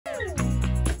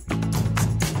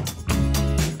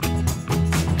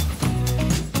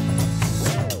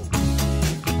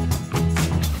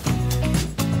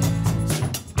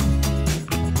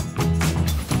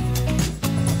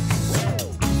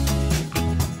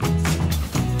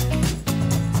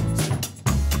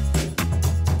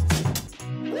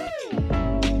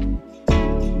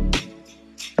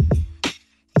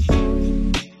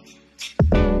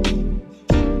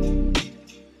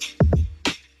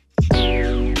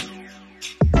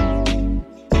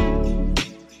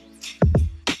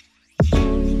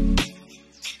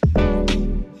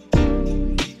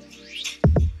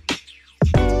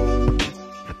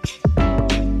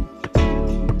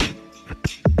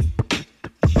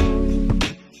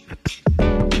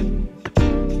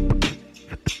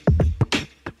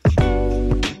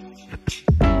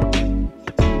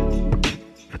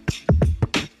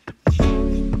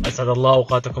أسعد الله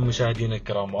أوقاتكم مشاهدينا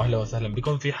الكرام، وأهلا وسهلا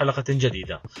بكم في حلقة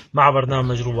جديدة مع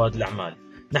برنامج رواد الأعمال.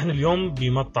 نحن اليوم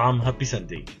بمطعم هابي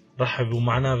ساندي. رحبوا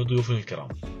معنا بضيوفنا الكرام.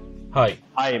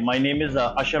 Hi, my name is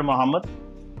Ashar Mohammed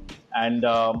and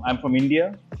I'm from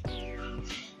India.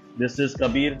 This is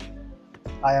Kabir.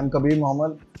 I am Kabir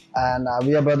Mohammed and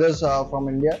we are brothers from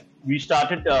India. We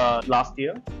started last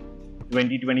year,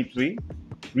 2023.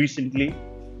 Recently,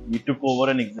 we took over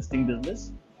an existing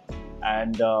business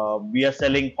and we are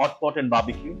selling hot pot and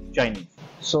barbecue Chinese.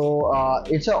 So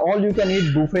it's an all-you-can-eat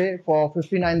buffet for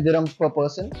 59 dirhams per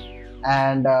person,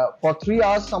 and for 3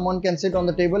 hours someone can sit on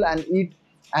the table and eat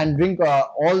and drink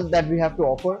all that we have to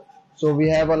offer. So we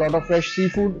have a lot of fresh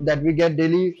seafood that we get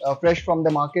daily, fresh from the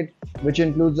market, which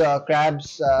includes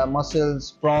crabs,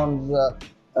 mussels, prawns,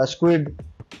 squid,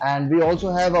 and we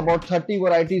also have about 30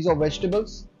 varieties of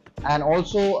vegetables, and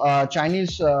also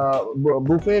Chinese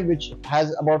buffet which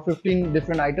has about 15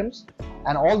 different items,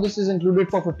 and all this is included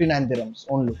for 59 dirhams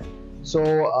only. So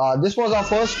this was our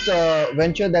first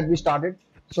venture that we started.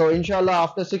 So inshallah,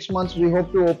 after 6 months we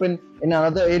hope to open in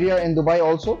another area in Dubai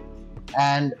also,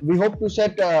 and we hope to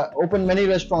open many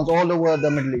restaurants all over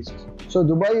the Middle East. So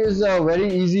Dubai is a very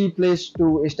easy place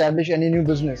to establish any new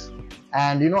business,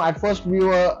 and at first we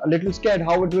were a little scared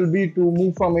how it will be to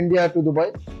move from India to Dubai,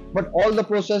 but all the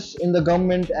process in the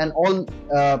government and all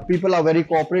people are very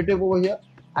cooperative over here,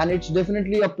 and it's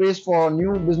definitely a place for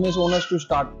new business owners to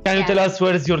start. Can you tell us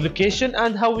where is your location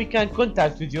and how we can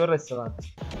contact with your restaurant?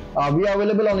 We are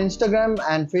available on Instagram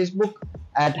and Facebook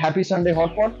at Happy Sunday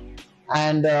Hot Pot,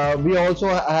 and we also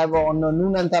have on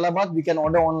Noon and Talabat. We can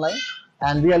order online,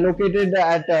 and we are located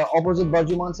at opposite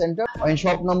Barjuman Center in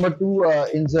shop number 2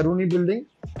 in Zaruni building,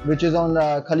 which is on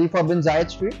Khalifa bin Zayed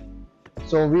Street.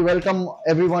 So we welcome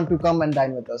everyone to come and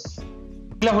dine with us.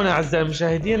 إلى هنا أعزائي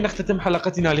المشاهدين نختتم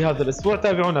حلقتنا لهذا الأسبوع.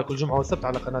 تابعونا كل جمعة وسبت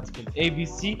على قناتكم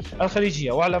ABC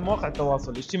الخليجية وعلى مواقع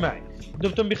التواصل الاجتماعي.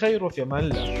 دمتم بخير وفي أمان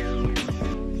الله.